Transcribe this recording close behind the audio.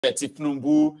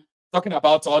Tifnumbu, talking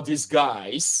about all these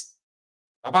guys,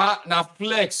 about now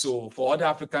flex for other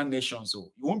African nations.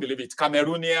 You won't believe it.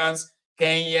 Cameroonians,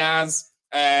 Kenyans,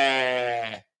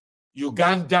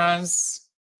 Ugandans.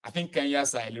 I think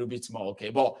Kenyans are a little bit more okay,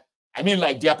 but I mean,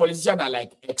 like their politicians are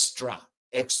like extra.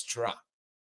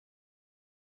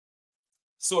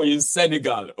 So in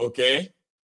Senegal, okay,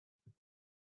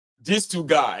 these two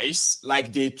guys,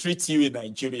 like they treat you in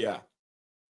Nigeria.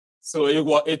 So it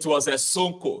was a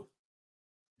Sonko.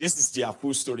 This is their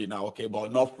full story now, okay,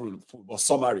 but not full, but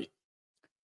summary.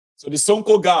 So the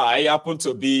Sonko guy happened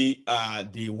to be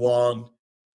the one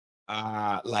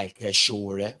like a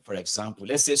Sowore, for example.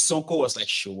 Let's say Sonko was like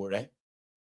Sowore.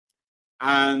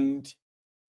 And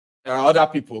there are other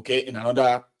people, okay, in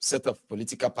another set of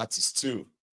political parties too.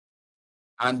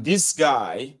 And this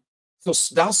guy, so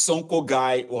that Sonko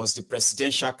guy was the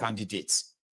presidential candidate,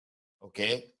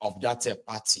 okay, of that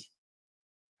party.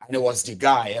 And it was the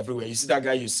guy everywhere. You see that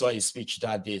guy you saw his speech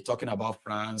that day talking about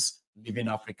France, leaving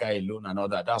Africa alone and all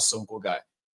that. That's Sonko guy.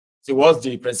 So he was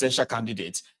the presidential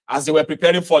candidate. As they were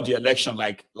preparing for the election,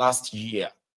 like last year,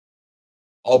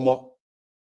 almost,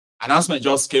 announcement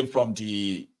just came from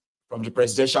the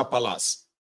presidential palace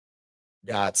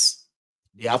that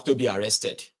they have to be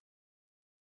arrested.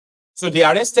 So they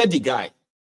arrested the guy,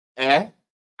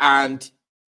 and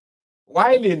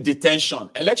while in detention,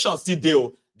 election still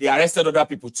deal, they arrested other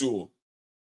people too.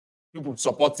 People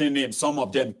supporting him, some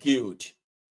of them killed.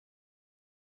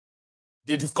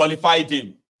 They disqualified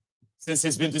him. Since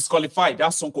he's been disqualified, that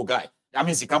Sonko guy, that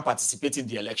means he can't participate in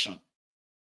the election.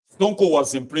 Sonko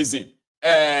was in prison.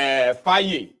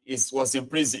 Faye was in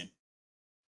prison.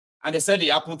 And they said he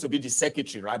happened to be the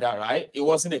secretary, rather, right? He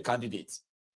wasn't a candidate.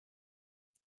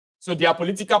 So their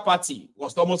political party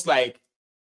was almost like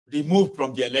removed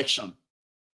from the election.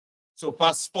 So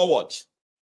fast forward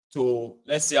to,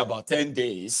 let's say, about 10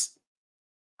 days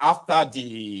after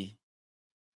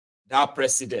that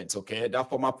president, okay, that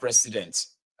former president,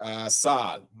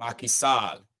 Macky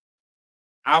Sall,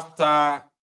 after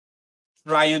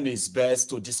trying his best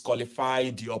to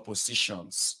disqualify the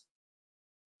oppositions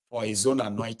for his own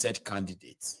anointed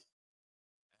candidate,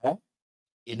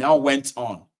 he now went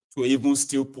on to even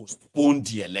still postpone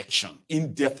the election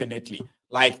indefinitely.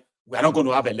 Like, we're not going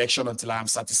to have election until I'm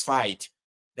satisfied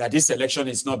that this election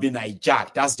is not being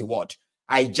hijacked. That's the word.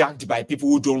 Hijacked by people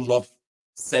who don't love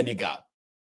Senegal.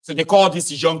 So they call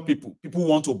these young people. People who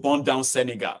want to burn down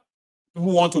Senegal. People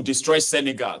who want to destroy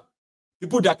Senegal.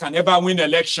 People that can never win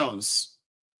elections.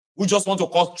 Who just want to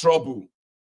cause trouble.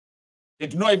 They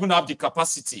do not even have the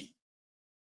capacity.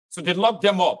 So they locked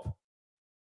them up.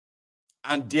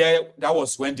 And that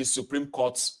was when the Supreme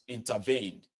Court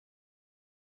intervened.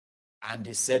 And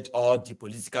they said all the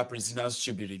political prisoners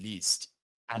should be released.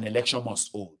 An election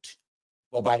must hold.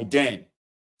 But by then,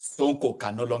 Sonko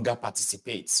can no longer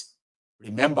participate.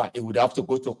 Remember, he would have to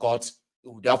go to court. He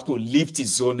would have to lift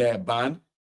his own ban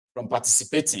from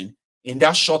participating. In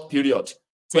that short period,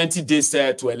 20 days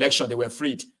to election, they were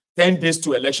freed. 10 days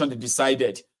to election, they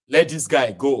decided, let this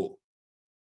guy go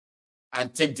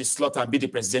and take the slot and be the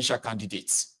presidential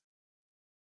candidate.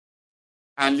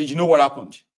 And you know what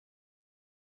happened?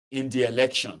 In the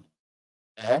election,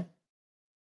 they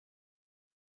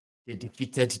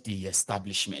defeated the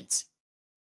establishment.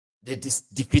 They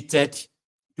defeated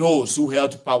those who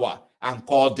held power and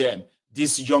called them,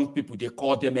 these young people, they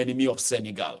called them enemy of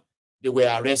Senegal. They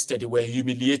were arrested, they were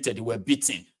humiliated, they were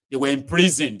beaten, they were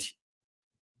imprisoned.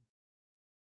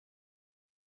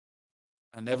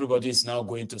 And everybody is now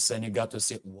going to Senegal to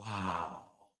say, wow,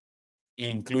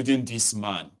 including this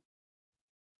man.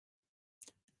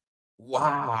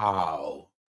 Wow,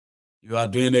 you are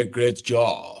doing a great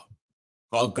job.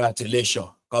 Congratulations.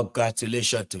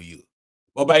 Congratulations to you.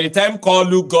 But by the time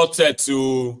Kalu got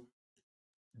to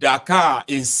Dakar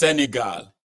in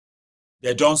Senegal,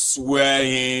 they don't swear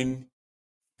in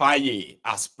Faye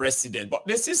as president. But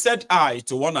they still said aye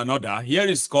to one another. Here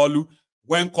is Kalu.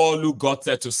 When Kalu got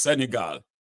to Senegal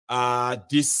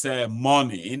this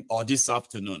morning or this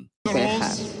afternoon.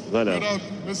 Voilà.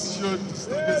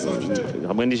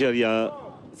 xam nga Nigeria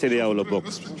CEDEAO la bokk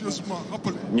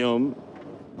ñoom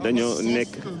dañoo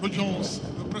nekk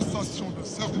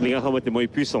li nga xamante mooy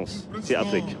puissance ci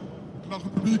Afrique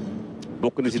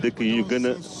bokk na ci dëkk yi ñu gën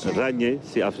a ràññee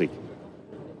ci Afrique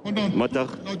moo tax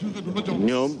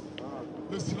ñoom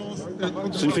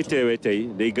suñ fi teewee tey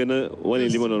day gën a wane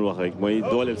li ma doon wax rek mooy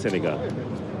dooleel Sénégal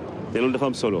te loolu dafa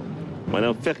am solo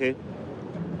maanaam fexe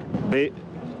ba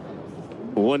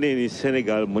wane ni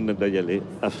Sénégal mën na dajale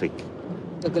Afrique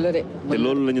te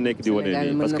loolu la ñu nekk di wane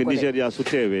nii parce que Nigeria su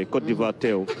teewee Côte d'Ivoire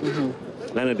teew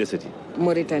laa na deseti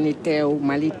Mauritanie teew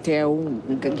Mali teew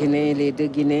Guinée les deux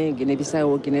Guinée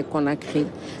Guinée-Bissau Guinée Conakry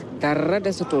dara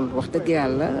desutul wax dëgg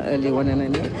yàlla li wane na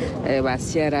ne waa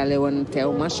Sierra Leone teew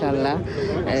macha allah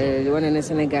li wane ne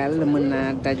Sénégal mën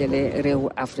naa dajale réewu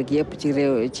Afrique yëpp ci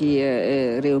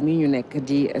réew mi ñu nekk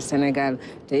di Sénégal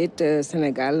te it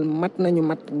Sénégal mat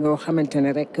ngoo xamante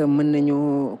ne rek mën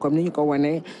nañu comme ni ñu ko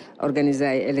wane organiser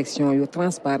ay élections yu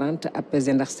transparente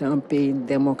apaisé ndax c'est un pays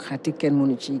démocratique kenn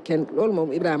mënu ci kenn loolu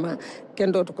moom Ibrahima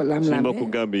kenn dootu ko lam-lamee. suñu mbokku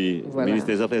Gambie ministre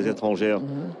des affaires étrangères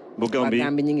bu Gambie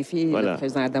ñu ngi fii le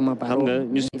président Adama Barrow xam nga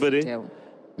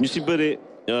ñu si bëre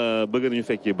bëgg nañu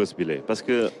fekkee bés bi parce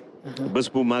que bés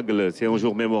bu màgg la c'est un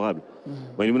jour mémorable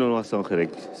mooy li mu doon wax sànq rek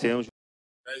c'est un jour.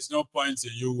 There is no point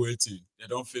in you waiting. They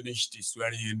don't finish the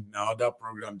swearing in other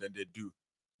program that they do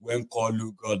when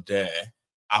Kolu got there.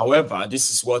 However,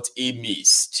 this is what he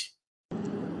missed.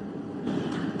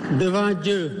 Devant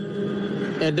Dieu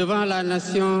et devant la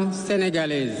nation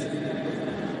sénégalaise,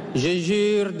 je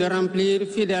jure de remplir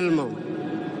fidèlement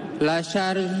la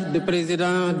charge de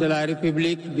président de la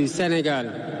République du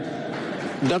Sénégal,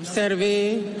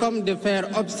 d'observer comme de faire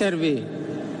observer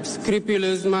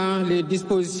scrupuleusement les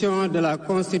dispositions de la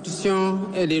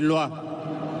Constitution et des lois,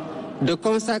 de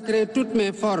consacrer toutes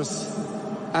mes forces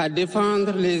à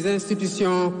défendre les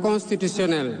institutions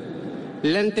constitutionnelles,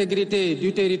 l'intégrité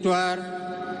du territoire,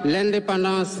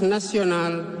 l'indépendance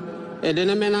nationale et de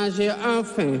ne ménager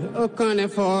enfin aucun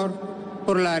effort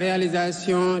pour la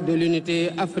réalisation de l'unité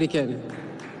africaine.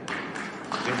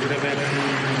 Je vous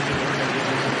remercie.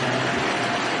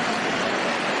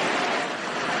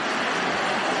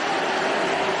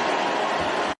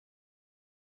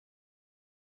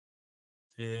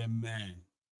 Amen.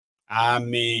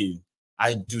 Amen.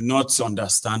 I do not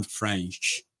understand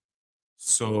French.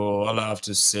 So all I have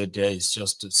to say there is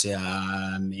just to say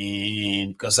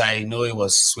Amen. Because I know he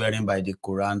was swearing by the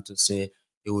Quran to say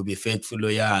he will be faithful,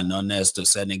 loyal, and honest to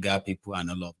Senegal people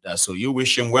and all of that. So you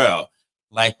wish him well.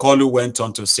 Like Kolu went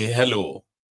on to say, hello.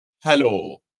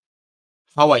 Hello.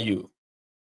 How are you?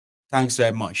 Thanks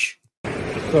very much.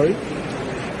 Sorry?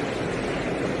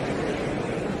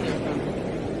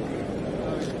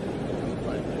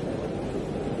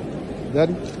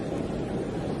 Daddy?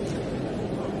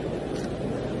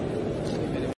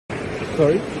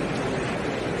 Sorry?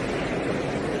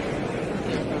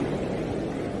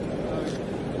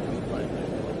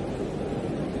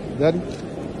 Daddy?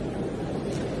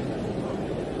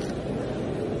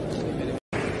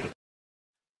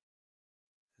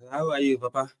 How are you,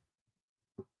 Papa?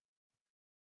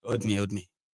 Hold me.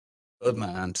 Hold my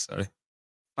hand, sorry.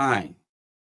 Fine.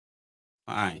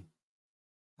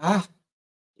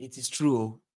 It is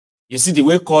true. You see the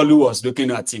way Kolu was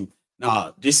looking at him.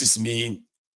 Now, this is me.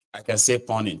 I can say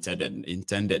pun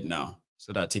intended now.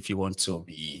 So that if you want to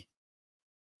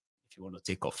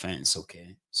take offense,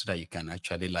 okay? So that you can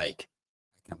actually I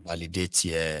can validate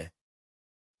your,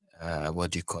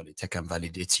 what do you call it? I can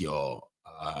validate your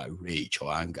rage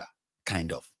or anger,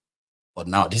 kind of. But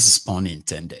now this is pun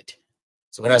intended.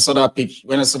 So when I saw that picture,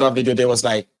 when I saw that video, there was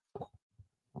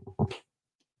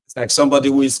it's like somebody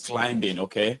who is climbing,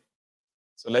 okay?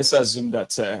 So let's assume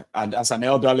that, and as an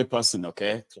elderly person,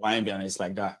 okay, climbing, and it's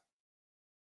like that.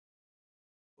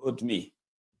 Hold me,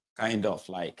 kind of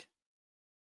like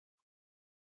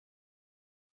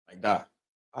that.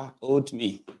 Hold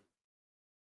me.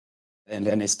 And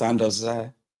then he stands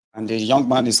there, and the young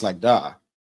man is like that.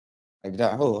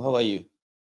 Oh, how are you?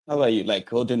 How are you? Like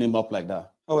holding him up like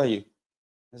that. How are you?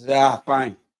 I said,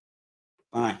 fine.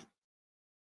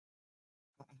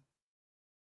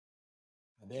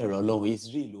 There alone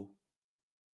is real.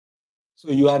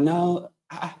 So you are now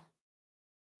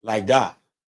like that.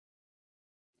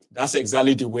 That's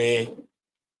exactly the way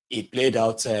it played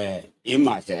out in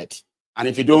my head. And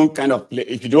if you don't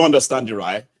if you don't understand it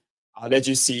right, I'll let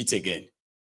you see it again.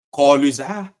 Call is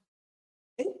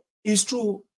it's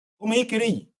true.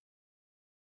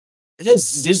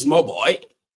 This small boy.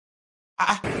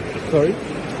 Sorry?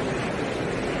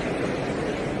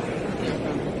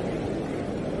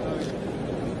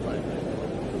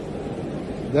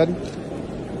 Daddy? You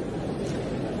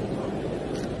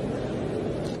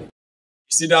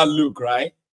see that look,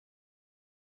 right?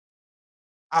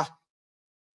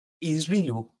 It's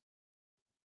real.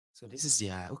 So this is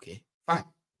okay, fine.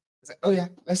 Oh yeah,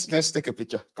 let's take a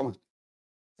picture. Come on.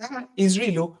 It's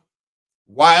real.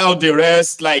 While the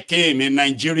rest, like him in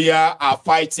Nigeria, are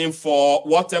fighting for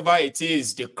whatever it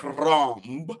is, the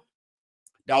crumb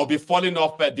that will be falling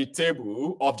off at the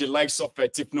table of the likes of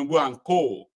Tifnubu and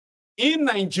Co. In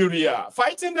Nigeria,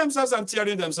 fighting themselves and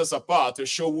tearing themselves apart to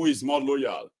show who is more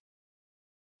loyal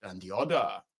than the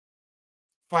other.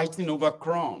 Fighting over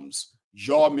crumbs.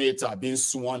 your mates are being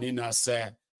sworn in as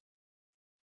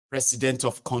president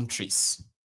of countries,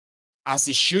 as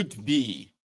it should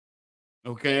be.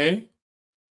 Okay?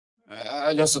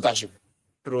 I just thought I should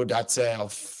throw that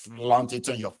flaunt it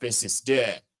on your faces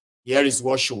there. Here is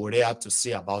what Sowore had to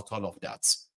say about all of that.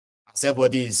 As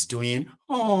everybody is doing,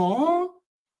 oh,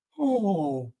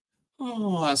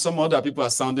 and some other people are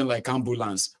sounding like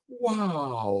ambulance.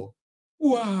 Wow,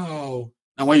 wow.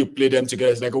 And when you play them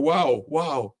together, it's like, wow,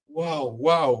 wow, wow,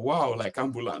 wow, wow, like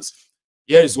ambulance.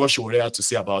 Here is what Sowore had to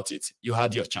say about it. You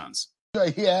had your chance. You're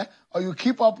here, or you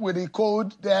keep up with the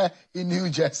code there in New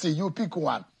Jersey. You pick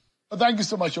one. But thank you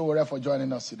so much, Sowore, for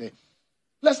joining us today.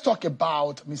 Let's talk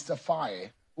about Mr.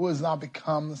 Faye, who has now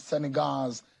become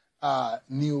Senegal's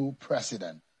new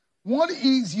president. What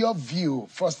is your view,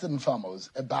 first and foremost,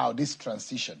 about this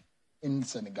transition in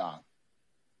Senegal?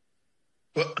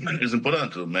 Well, it's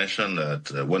important to mention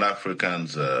that when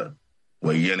Africans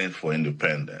were yearning for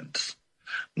independence,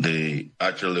 they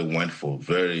actually went for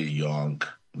very young,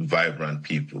 vibrant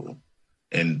people.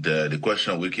 And the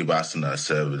question we keep asking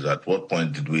ourselves is, at what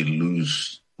point did we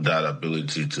lose that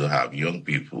ability to have young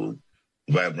people,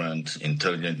 vibrant,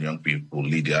 intelligent young people,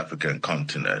 lead the African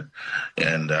continent?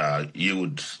 And you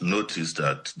would notice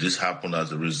that this happened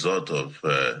as a result of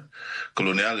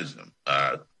colonialism.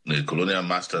 The colonial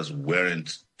masters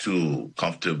weren't too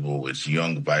comfortable with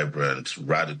young, vibrant,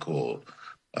 radical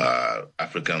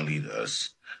African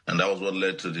leaders. And that was what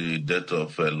led to the death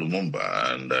of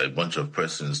Lumumba and a bunch of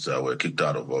presidents that were kicked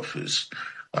out of office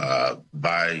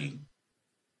by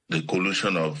the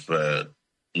collusion of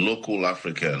local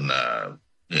African,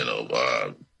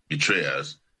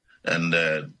 betrayers and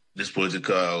these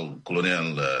political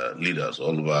colonial leaders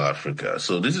all over Africa.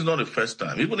 So this is not the first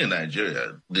time. Even in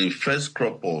Nigeria, the first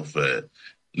crop of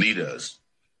leaders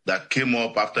that came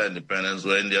up after independence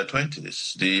were in their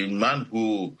 20s. The man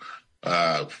who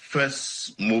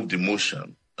first moved the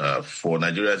motion for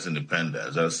Nigeria's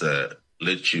independence, as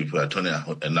late Chief Tony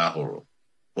Enahoro,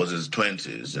 was his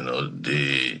 20s. You know,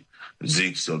 the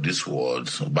Zigs of this world,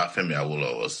 Bafemi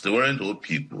Awolowo, they weren't old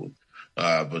people,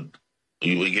 but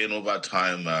again, over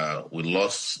time, we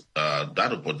lost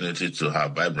that opportunity to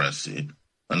have vibrancy,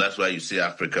 and that's why you see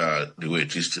Africa the way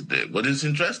it is today. But it's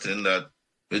interesting that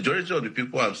majority of the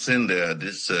people I've seen there,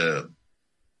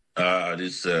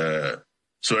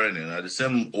 swearing in, are the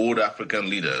same old African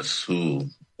leaders who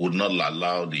would not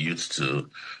allow the youth to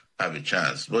have a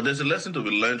chance. But there's a lesson to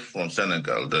be learned from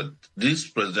Senegal, that this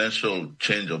presidential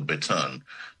change of baton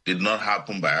did not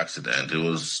happen by accident. It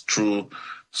was through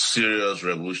serious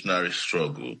revolutionary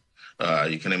struggle.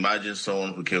 You can imagine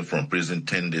someone who came from prison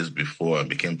 10 days before and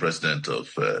became president of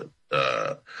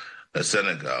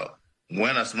Senegal,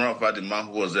 when, as a matter of fact, the man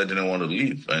who was there didn't want to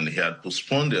leave, and he had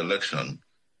postponed the election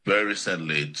very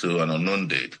recently to an unknown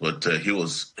date, but he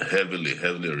was heavily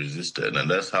resisted,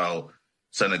 and that's how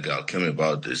Senegal came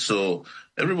about this. So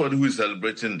everybody who is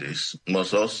celebrating this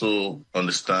must also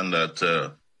understand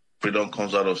that freedom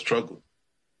comes out of struggle.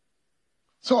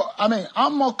 So, I mean,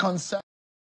 I'm more concerned.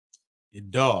 It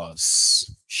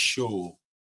does show.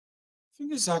 I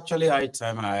think it's actually high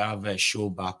time I have a show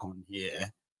back on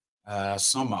here.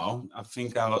 Somehow, I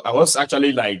think I was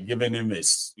actually like giving him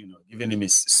his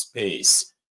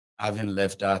space, having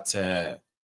left that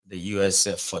the US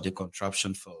for the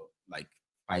contraption for like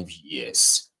 5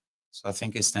 years. So I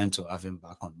think it's time to have him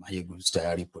back on Mayegun's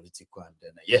Diary Political, and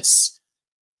then yes,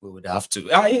 we would have to.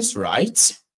 He's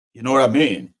right. You know what I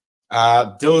mean?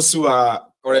 Those who are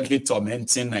currently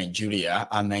tormenting Nigeria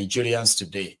are Nigerians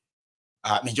today.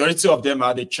 Majority of them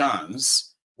had a chance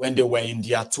when they were in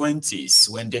their 20s,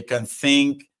 when they can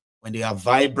think, when they are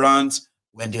vibrant,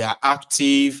 when they are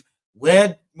active,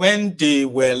 when they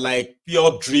were like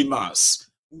pure dreamers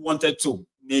who wanted to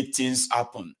make things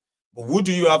happen. But who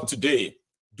do you have today?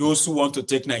 Those who want to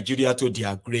take Nigeria to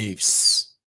their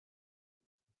graves.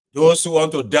 Those who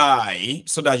want to die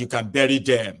so that you can bury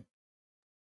them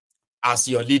as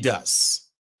your leaders.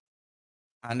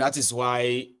 And that is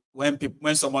why when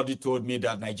somebody told me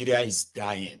that Nigeria is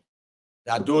dying,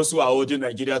 that those who are holding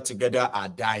Nigeria together are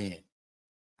dying,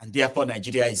 and therefore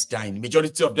Nigeria is dying. The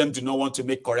majority of them do not want to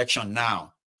make correction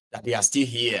now that they are still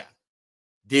here.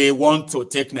 They want to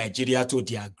take Nigeria to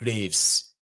their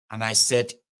graves. And I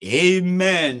said,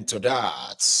 amen to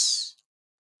that.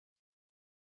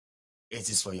 It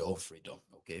is for your own freedom,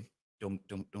 okay?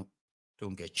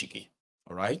 Don't get cheeky,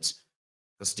 all right?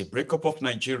 Because the breakup of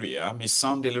Nigeria may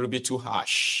sound a little bit too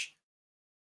harsh.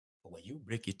 But when you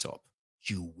break it up,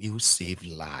 you will save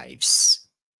lives.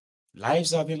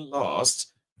 Lives have been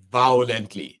lost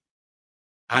violently.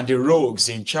 And the rogues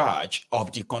in charge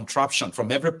of the contraption,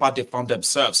 from every part they found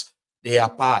themselves, They are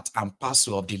part and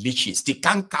parcel of the leeches, the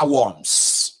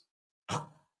cankerworms.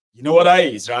 You know what that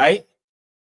is, right?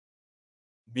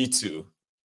 Me too.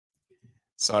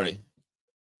 Sorry.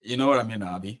 You know what I mean,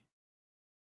 Abby?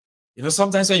 You know,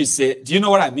 sometimes when you say, do you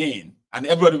know what I mean? And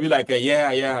everybody will be like,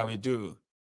 yeah, we do.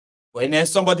 But then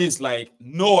somebody is like,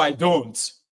 no, I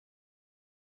don't.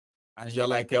 And you're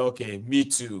like, okay, me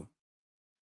too.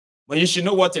 But you should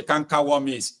know what a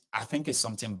cankerworm is. I think it's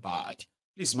something bad.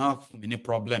 Please, man, any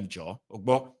problem, Joe.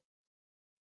 But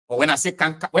when I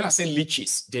say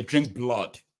leeches, they drink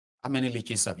blood. How many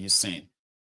leeches have you seen?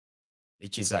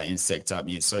 Leeches are insects. I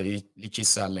mean, so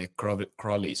leeches are like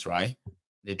crawlies, right?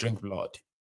 They drink blood.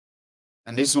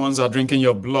 And these ones are drinking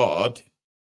your blood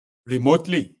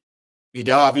remotely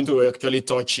without having to actually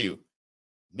touch you,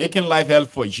 making life hell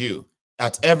for you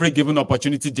at every given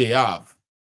opportunity they have.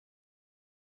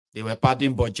 They were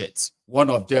padding budgets. One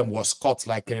of them was caught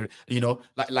like a,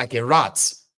 like a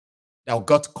rat that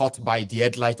got caught by the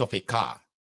headlight of a car.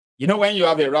 You know, when you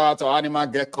have a rat or animal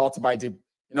get caught by the,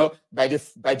 by the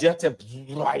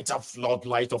brighter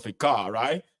floodlight of a car,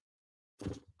 right?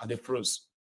 And they froze.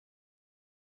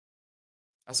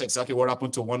 That's exactly what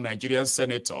happened to one Nigerian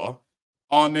senator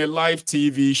on a live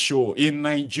TV show in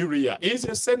Nigeria. He's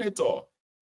a senator,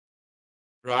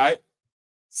 right?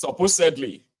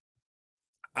 Supposedly.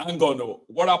 Hang on,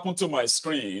 what happened to my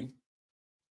screen?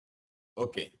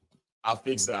 Okay, I'll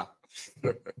fix that.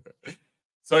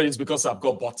 Sorry, it's because I've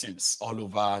got buttons all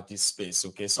over this space,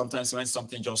 okay? Sometimes when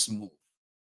something just moves,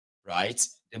 right?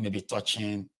 They may be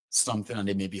touching something and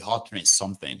they may be altering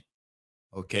something,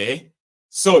 okay?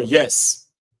 So, yes.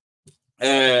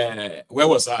 Where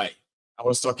was I? I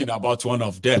was talking about one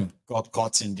of them got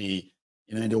caught in the,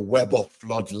 in the web of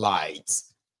floodlights.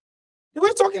 They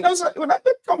were talking, when I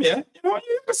did come here,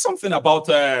 there's something about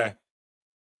the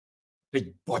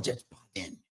budget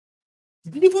padding.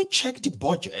 You didn't even check the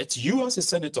budget. You as a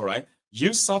senator, right?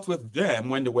 You sat with them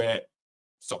when they were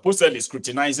supposedly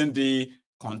scrutinizing the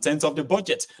content of the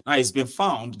budget. Now, it's been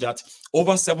found that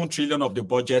over 7 trillion of the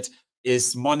budget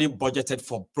is money budgeted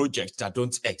for projects that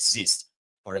don't exist.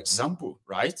 For example,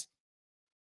 right?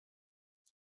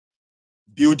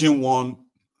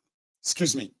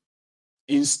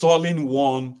 Installing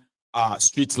one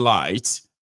street light.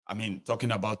 I mean,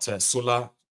 talking about solar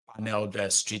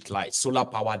paneled street lights, solar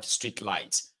powered street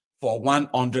lights for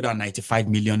 195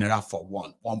 million naira for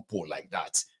one pole like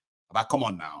that. But come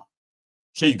on now.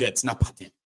 Sure, you get snap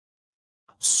padding.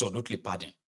 Absolutely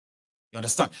padding. You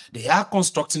understand? They are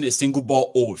constructing a single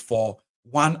borehole for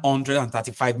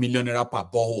 135 million naira per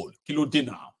borehole. Kilo day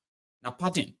now. Now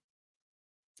padding.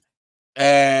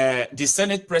 The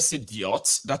Senate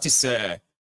President, that is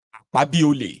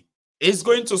Babiole, is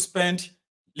going to spend,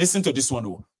 listen to this one,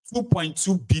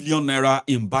 2.2 billion naira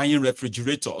in buying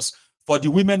refrigerators for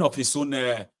the women of his own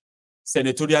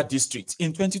senatorial district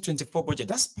in 2024 budget.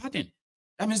 That's padding.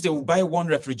 That means they will buy one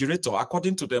refrigerator.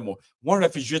 According to them, one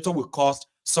refrigerator will cost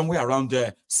somewhere around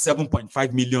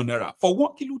 7.5 million naira for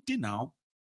 1 kilo day now.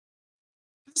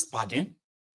 That's padding.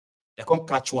 They can't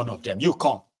catch one of them. You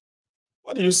come.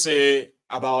 What do you say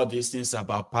about these things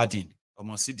about padding? I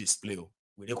must see display.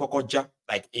 With the kokoja,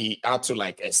 like he had to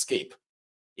escape.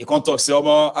 He can't talk, say,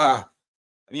 I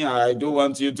don't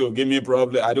want you to give me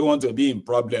problem. I don't want to be in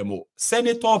problem.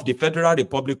 Senator of the Federal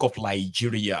Republic of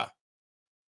Nigeria.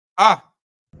 All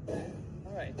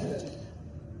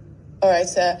right,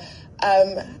 sir.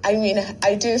 I mean,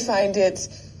 I do find it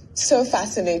so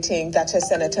fascinating that a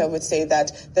senator would say that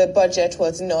the budget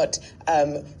was not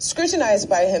scrutinized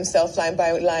by himself line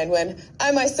by line when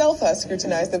I myself have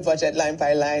scrutinized the budget line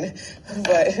by line.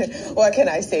 But what can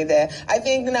I say there? I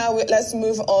think now let's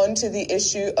move on to the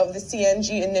issue of the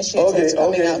CNG initiatives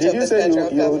coming out of the federal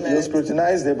government. You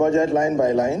scrutinized the budget line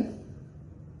by line?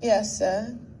 Yes,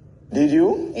 sir. Did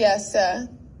you? Yes, sir.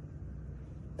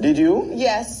 Did you?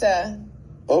 Yes, sir.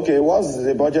 Okay, what's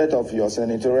the budget of your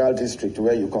senatorial district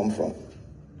where you come from?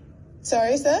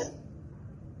 Sorry, sir?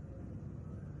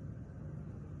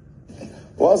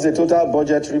 What's the total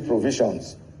budgetary provision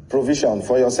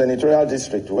for your senatorial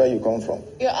district where you come from?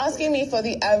 You're asking me for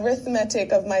the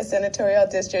arithmetic of my senatorial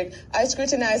district. I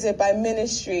scrutinize it by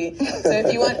ministry. So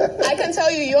if you want, I can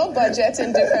tell you your budget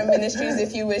in different ministries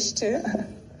if you wish to.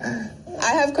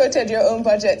 I have quoted your own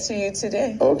budget to you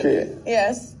today. Okay.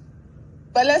 Yes.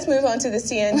 But let's move on to the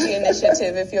CNG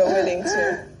initiative if you're willing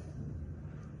to.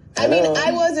 I mean,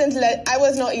 I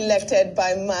was not elected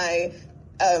by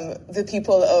the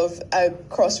people of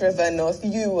Cross River North.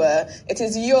 You were. It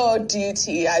is your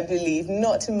duty, I believe,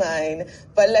 not mine.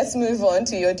 But let's move on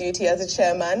to your duty as a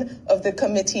chairman of the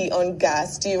Committee on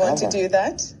Gas. Do you want to do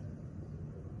that?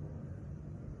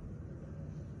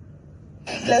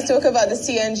 Let's talk about the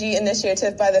CNG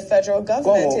initiative by the federal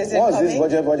government. Is it what's coming?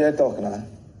 this budget talk now?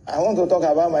 I want to talk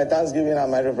about my Thanksgiving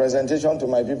and my representation to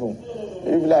my people.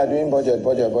 People are doing budget.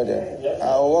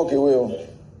 I'll walk away.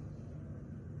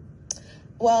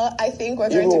 Well, I think we're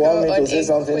going to People go want me on to say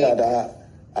something quick... that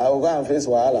I will go and face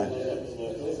Wahala.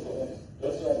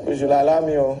 You should allow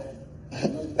me.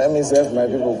 Let me serve my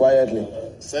people quietly.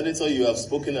 Senator, you have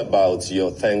spoken about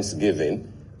your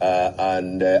Thanksgiving,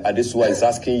 and Adesua is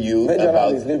asking you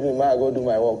about... Is leaving me, I go do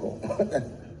my work.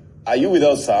 Are you with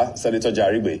us, sir, Senator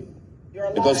Jaribe?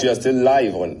 Because you are still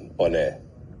live on air.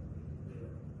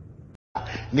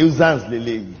 Nuisance,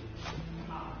 Lele.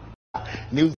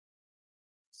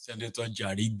 Senator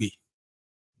Jaribe.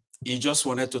 He just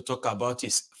wanted to talk about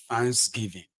his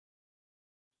Thanksgiving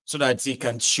so that he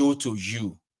can show to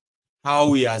you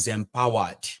how he has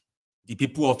empowered the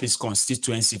people of his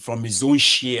constituency from his own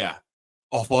share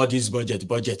of all this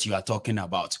budget you are talking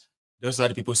about. Those are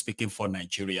the people speaking for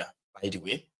Nigeria, by the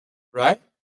way, right?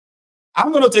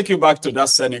 I'm going to take you back to that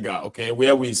Senegal, okay,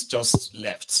 where we just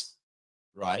left,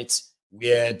 right?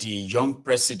 Where the young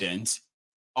president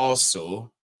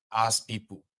also asked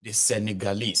people, the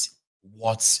Senegalese,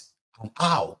 what and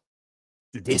how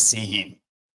do they see him?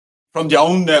 From their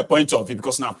own point of view,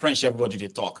 because now French, everybody they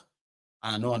talk.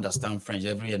 And I don't understand French.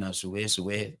 Every year now, so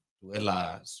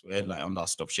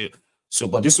stop shit. So,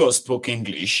 but this was spoke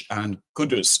English, and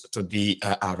kudos to the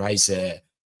Arise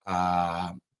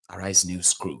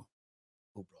News crew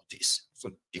who brought this.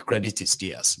 So the credit is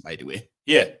theirs, by the way.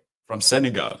 Here, from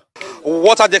Senegal.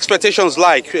 What are the expectations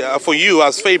like for you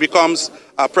as Faye becomes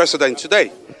president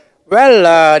today?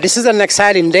 Well, this is an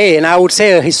exciting day, and I would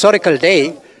say a historical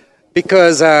day,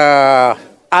 because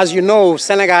as you know,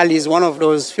 Senegal is one of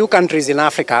those few countries in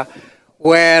Africa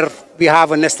where we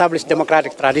have an established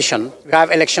democratic tradition. We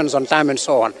have elections on time and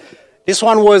so on. This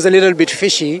one was a little bit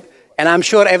fishy, and I'm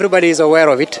sure everybody is aware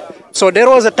of it. So there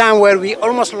was a time where we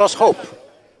almost lost hope.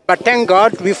 But thank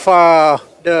God, with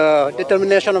the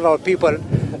determination of our people,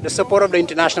 the support of the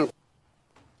international.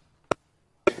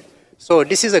 So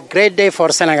this is a great day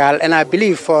for Senegal, and I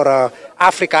believe for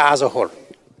Africa as a whole.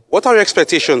 What are your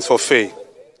expectations for Faye?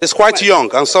 He's quite young,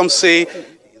 and some say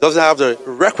he doesn't have the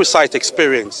requisite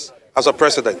experience as a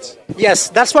president. Yes,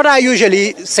 that's what I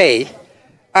usually say.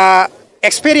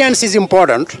 Experience is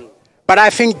important, but I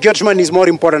think judgment is more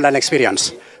important than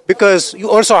experience, because you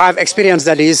also have experience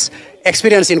that is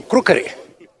experience in crookery,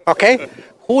 okay?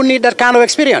 Who need that kind of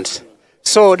experience?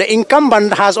 So the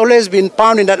incumbent has always been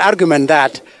pounding that argument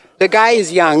that the guy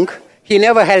is young, he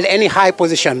never held any high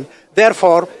position,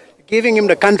 therefore giving him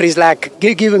the country is like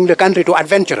giving the country to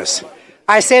adventurers.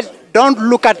 I said, don't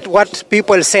look at what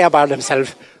people say about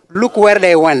themselves, look where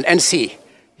they went and see.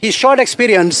 His short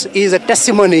experience is a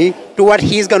testimony to what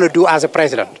he's going to do as a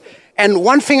president. And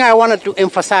one thing I wanted to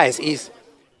emphasize is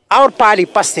our party,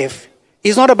 PASTEF,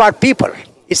 is not about people.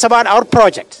 It's about our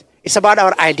projects. It's about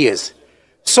our ideas.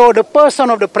 So the person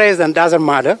of the president doesn't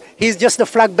matter. He's just the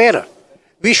flag bearer.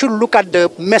 We should look at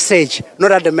the message,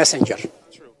 not at the messenger.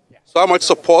 True. So how much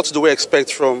support do we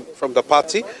expect from the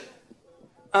party?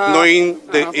 Knowing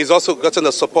he's also gotten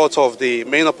the support of the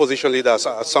main opposition leader,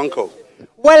 Sonko.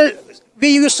 Well,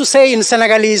 we used to say in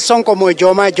Senegalese, Sonko moy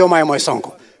Joma, Joma moy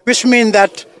Sonko, which means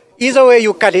that either way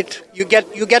you cut it,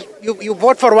 you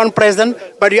vote for one president,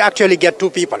 but you actually get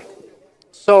two people.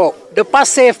 So the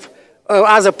PASTEF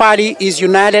as a party is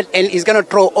united and is going to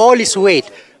throw all its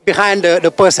weight behind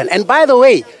the person. And by the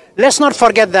way, let's not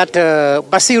forget that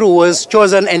Bassirou was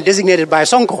chosen and designated by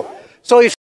Sonko. So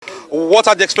if... What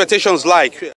are the expectations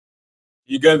like?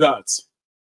 You get that?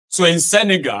 So in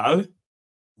Senegal,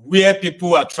 where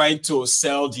people are trying to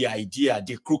sell the idea,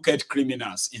 the crooked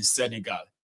criminals in Senegal,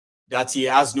 that he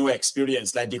has no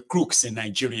experience, like the crooks in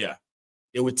Nigeria,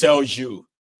 they will tell you,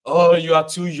 oh, you are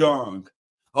too young.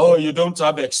 Oh, you don't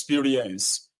have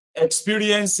experience.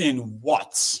 Experience in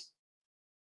what?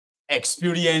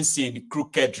 Experience in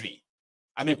crookedry.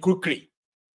 I mean, crookery.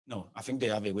 No, I think they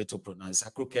have a way to pronounce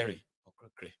it. Crookery or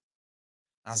crookery.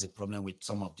 That's the problem with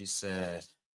some of these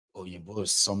Oyinbos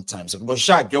sometimes. But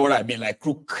sure, get what I mean, like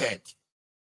crooked.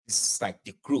 It's like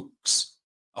the crooks,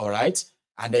 all right?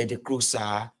 And then the crooks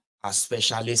are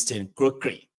specialists in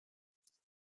crookery.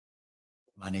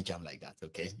 Manage them like that,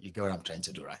 okay? You get what I'm trying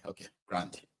to do, right? Okay,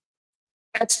 grand.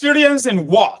 Experience in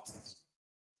what?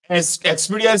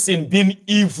 Experience in being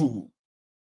evil,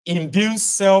 in being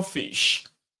selfish,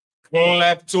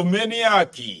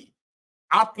 kleptomaniac,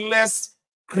 heartless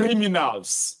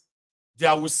criminals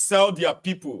that will sell their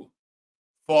people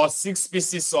for 6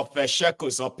 pieces of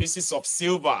shekels or pieces of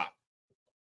silver.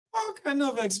 What kind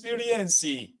of experience?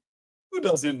 Who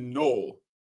doesn't know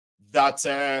that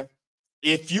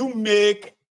if you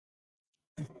make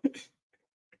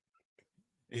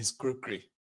it's crookery.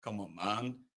 Come on,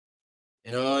 man.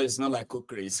 You know, it's not like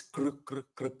crookery, it's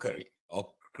crookery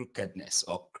or crookedness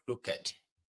or crooked.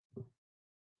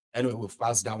 Anyway, we'll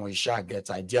pass down when you shall get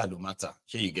idea no matter.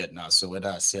 Here you get now. So whether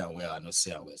I say I'm well or not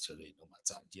say I'm well, so it no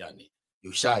matter.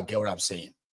 You shall get what I'm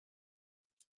saying.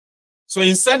 So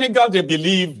in Senegal, they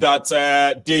believe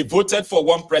that they voted for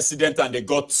one president and they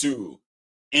got two.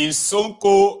 In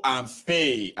Sonko and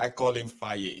Faye, I call him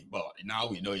Faye, but now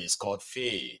we know he's called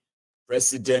Faye.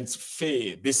 President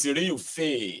Faye, Bassirou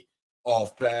Faye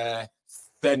of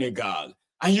Senegal.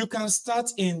 And you can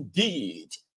start indeed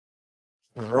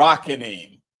tracking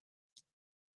him.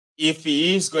 If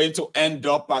he is going to end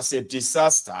up as a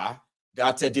disaster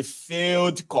that the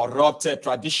failed, corrupted,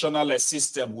 traditional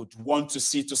system would want to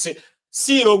see,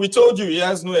 see, we told you he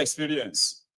has no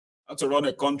experience how to run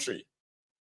a country.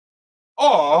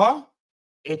 Or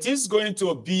it is going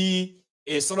to be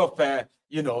a sort of, a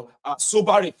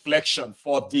sober reflection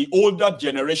for the older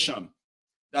generation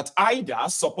that either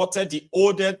supported the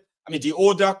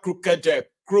older crooked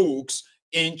crooks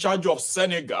in charge of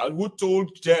Senegal who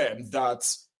told them that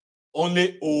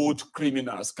only old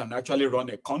criminals can actually run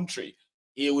a country.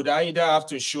 He would either have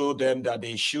to show them that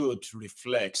they should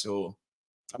reflect,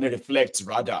 reflect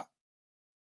rather.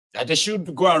 That they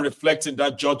should go and reflect in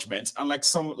that judgment. And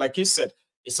like he said,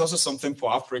 it's also something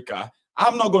for Africa.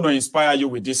 I'm not going to inspire you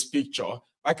with this picture.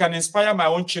 I can inspire my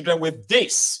own children with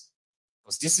this.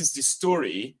 Because this is the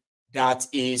story that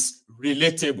is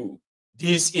relatable.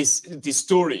 This is the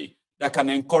story that can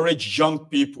encourage young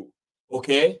people,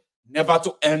 okay? Never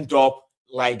to end up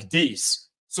like this,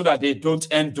 so that they don't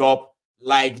end up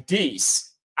like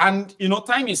this. And,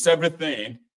 time is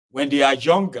everything. When they are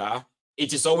younger,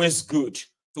 it is always good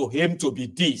to him to be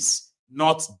this,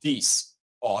 not this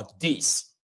or this.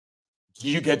 Do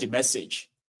you get the message?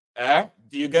 Do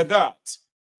you get that?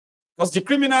 Because the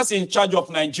criminals in charge of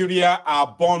Nigeria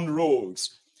are born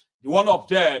rogues. One of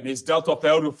them is that of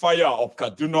El Rufaya of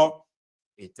Kaduna,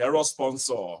 a terror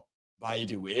sponsor, by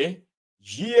the way.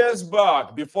 Years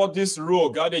back, before this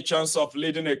rogue had a chance of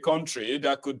leading a country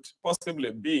that could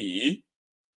possibly be,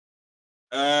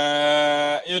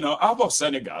 half of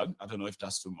Senegal. I don't know if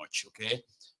that's too much, okay?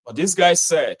 But this guy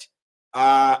said,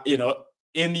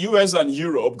 in US and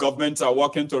Europe, governments are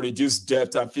working to reduce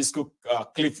debt and fiscal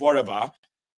cliff wherever.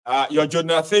 Your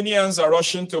Jonathanians are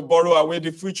rushing to borrow away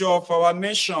the future of our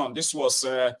nation. This was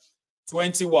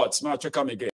 20 watts. Now check them again.